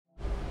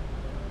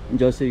And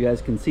just so you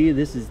guys can see,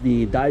 this is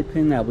the dye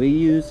pin that we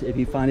use. If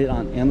you find it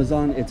on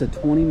Amazon, it's a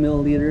 20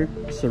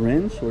 milliliter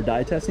syringe or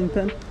dye testing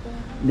pin.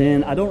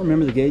 Then I don't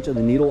remember the gauge of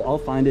the needle. I'll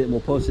find it and we'll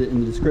post it in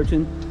the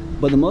description.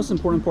 But the most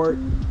important part,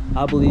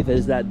 I believe,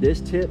 is that this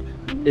tip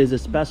is a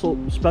special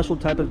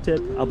type of tip.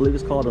 I believe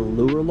it's called a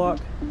lure lock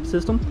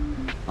system.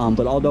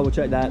 But I'll double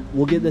check that.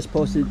 We'll get this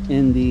posted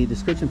in the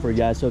description for you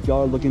guys. So if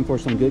y'all are looking for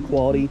some good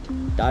quality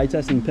dye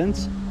testing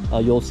pins,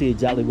 you'll see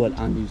exactly what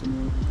I'm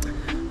using.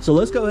 So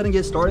let's go ahead and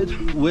get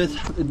started with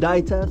the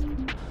dye test.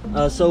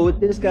 So with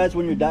this, guys,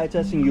 when you're dye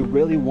testing, you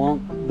really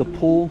want the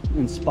pool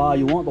and spa,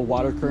 you want the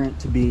water current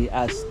to be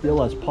as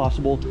still as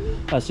possible.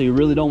 So you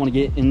really don't want to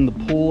get in the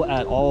pool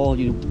at all.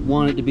 You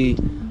want it to be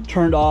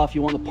turned off.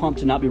 You want the pump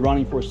to not be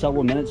running for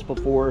several minutes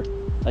before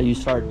you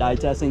start dye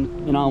testing.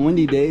 You know, on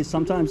windy days,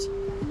 sometimes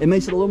it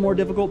makes it a little more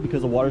difficult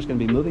because the water's going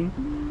to be moving.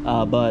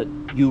 But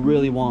you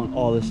really want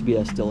all this to be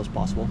as still as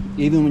possible.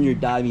 Even when you're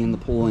diving in the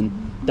pool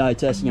and dye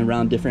testing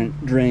around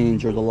different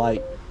drains or the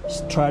light,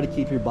 just try to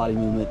keep your body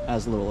movement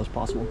as little as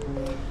possible.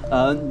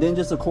 Then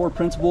just a core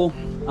principle,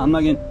 I'm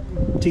not going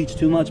to teach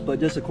too much, but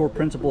just a core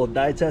principle of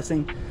dye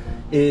testing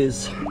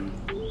is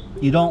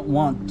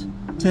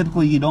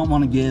typically you don't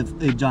want to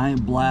give a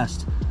giant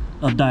blast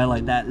of dye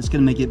like that. It's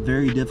going to make it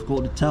very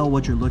difficult to tell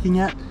what you're looking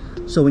at.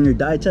 So when you're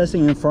dye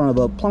testing in front of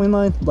a plumbing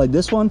line like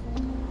this one,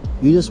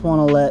 you just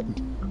want to let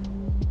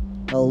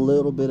a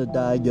little bit of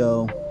dye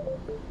go.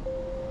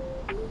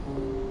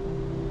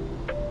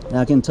 And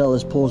I can tell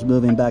this pool's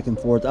moving back and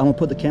forth. I'm gonna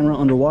put the camera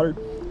underwater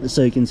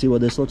so you can see what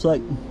this looks like.